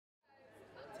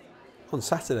On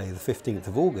Saturday the 15th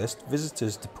of August,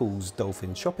 visitors to Poole's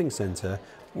Dolphin Shopping Centre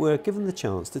were given the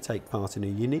chance to take part in a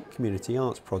unique community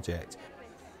arts project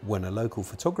when a local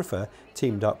photographer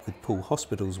teamed up with Poole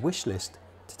Hospital's wish list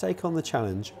to take on the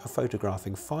challenge of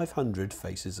photographing 500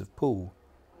 faces of Poole.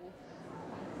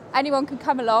 Anyone can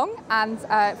come along and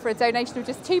for a donation of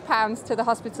just £2 to the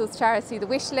hospital's charity, the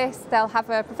Wish List, they'll have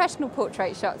a professional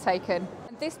portrait shot taken.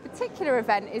 And this particular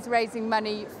event is raising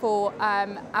money for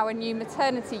our new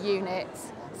maternity unit.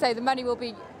 So the money will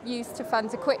be used to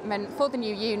fund equipment for the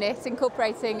new unit,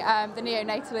 incorporating the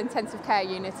neonatal intensive care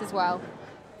unit as well.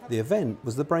 The event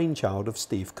was the brainchild of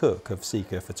Steve Cook of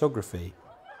Seeker Photography.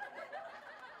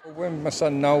 When my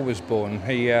son Noel was born,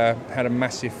 he had a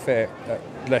massive fit at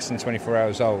less than 24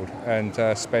 hours old and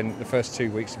spent the first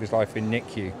 2 weeks of his life in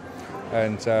NICU.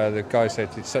 And the guy said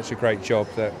it's such a great job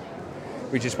that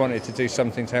we just wanted to do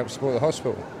something to help support the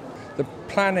hospital. The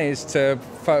plan is to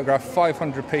photograph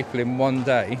 500 people in one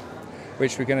day,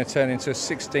 which we're going to turn into a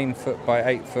 16-foot by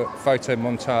 8-foot photo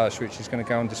montage, which is going to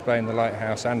go on display in the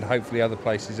lighthouse and hopefully other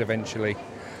places eventually.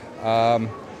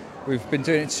 We've been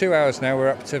doing it 2 hours now, we're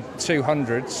up to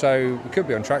 200, so we could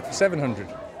be on track for 700.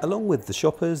 Along with the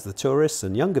shoppers, the tourists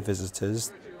and younger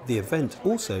visitors, the event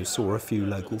also saw a few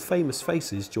local famous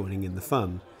faces joining in the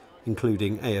fun,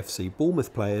 including AFC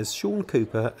Bournemouth players Sean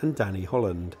Cooper and Danny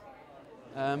Holland.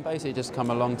 Basically just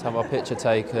come along to have our picture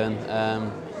taken.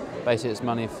 Basically it's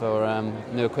money for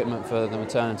new equipment for the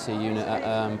maternity unit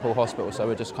at Poole Hospital, so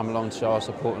we just come along to show our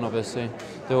support and obviously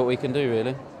do what we can do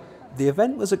really. The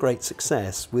event was a great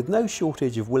success, with no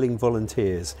shortage of willing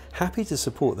volunteers happy to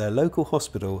support their local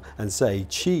hospital and say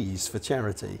cheese for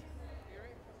charity.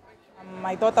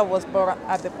 My daughter was born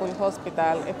at the Poole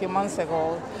Hospital a few months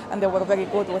ago and they were very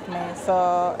good with me,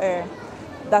 so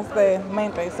that's the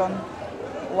main reason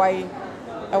why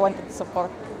I wanted to support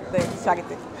the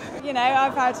charity. You know,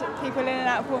 I've had people in and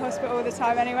out of Poole Hospital all the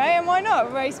time anyway, and why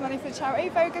not raise money for charity,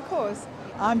 very good cause.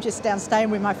 I'm just down staying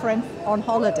with my friend on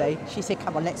holiday. She said,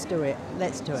 come on, let's do it,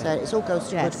 let's do it. So it all goes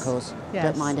to good cause, yes.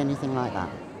 Don't mind anything like that.